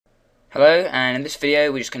Hello, and in this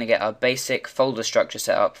video we're just going to get our basic folder structure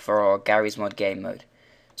set up for our Garry's Mod game mode.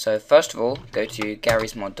 So first of all, go to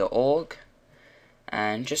garrysmod.org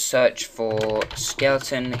and just search for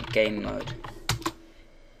skeleton game mode.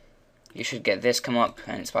 You should get this come up,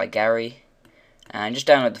 and it's by Garry. And just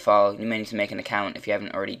download the file. You may need to make an account if you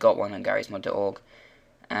haven't already got one on garrysmod.org.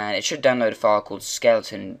 And it should download a file called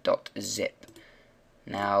skeleton.zip.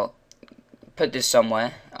 Now, put this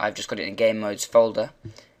somewhere. I've just got it in game modes folder.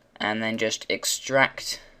 And then just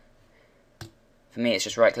extract. For me it's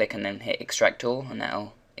just right click and then hit extract all, and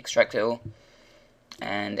that'll extract it all.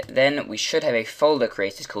 And then we should have a folder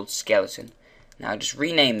created called skeleton. Now just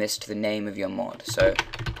rename this to the name of your mod. So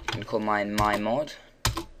you can call mine my mod.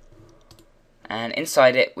 And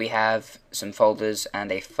inside it we have some folders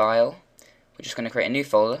and a file. We're just going to create a new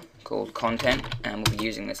folder called content, and we'll be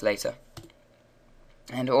using this later.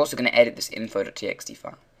 And we're also going to edit this info.txt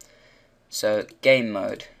file. So game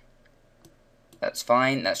mode. That's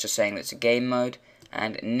fine, that's just saying that it's a game mode,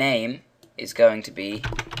 and name is going to be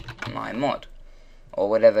my mod, or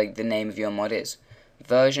whatever the name of your mod is.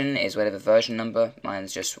 Version is whatever version number,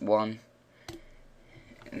 mine's just 1.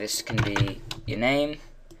 And this can be your name,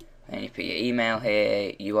 and you put your email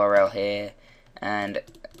here, URL here, and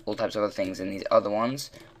all types of other things in these other ones.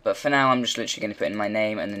 But for now I'm just literally going to put in my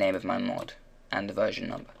name and the name of my mod, and the version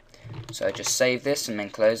number. So just save this and then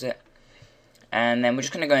close it. And then we're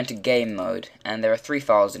just going to go into game mode, and there are 3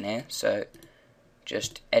 files in here, so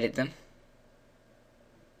just edit them.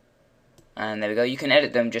 And there we go. You can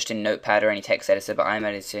edit them just in Notepad or any text editor, but I'm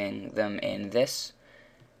editing them in this.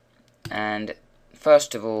 And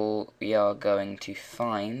first of all, we are going to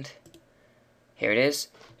find, here it is,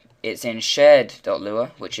 it's in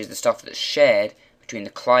shared.lua, which is the stuff that's shared between the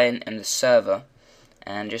client and the server,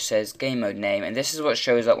 and just says game mode name, and this is what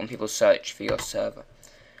shows up when people search for your server.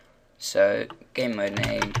 So, game mode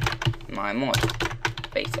name, my mod,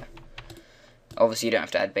 beta. Obviously you don't have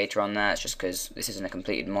to add beta on that, it's just because this isn't a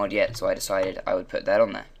completed mod yet, so I decided I would put that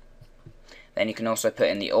on there. Then you can also put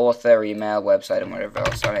in the author, email, website, and whatever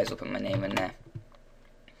else. I may as well put my name in there.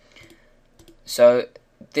 So,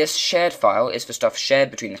 this shared file is for stuff shared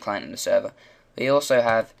between the client and the server. We also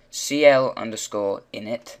have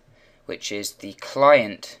cl_init, which is the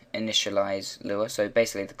client initialize Lua, so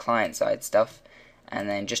basically the client side stuff. And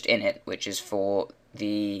then just init, which is for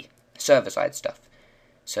the server side stuff.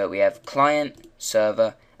 So we have client,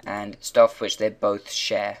 server, and stuff which they both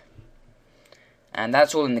share. And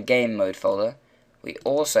that's all in the game mode folder. We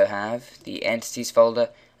also have the entities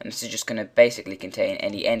folder, and this is just going to basically contain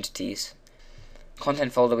any entities.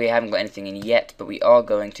 Content folder we haven't got anything in yet, but we are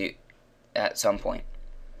going to at some point.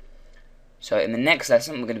 So in the next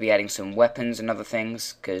lesson we're going to be adding some weapons and other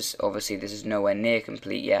things, because obviously this is nowhere near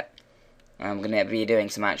complete yet. I'm going to be doing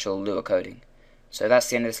some actual Lua coding. So that's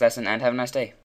the end of this lesson, and have a nice day.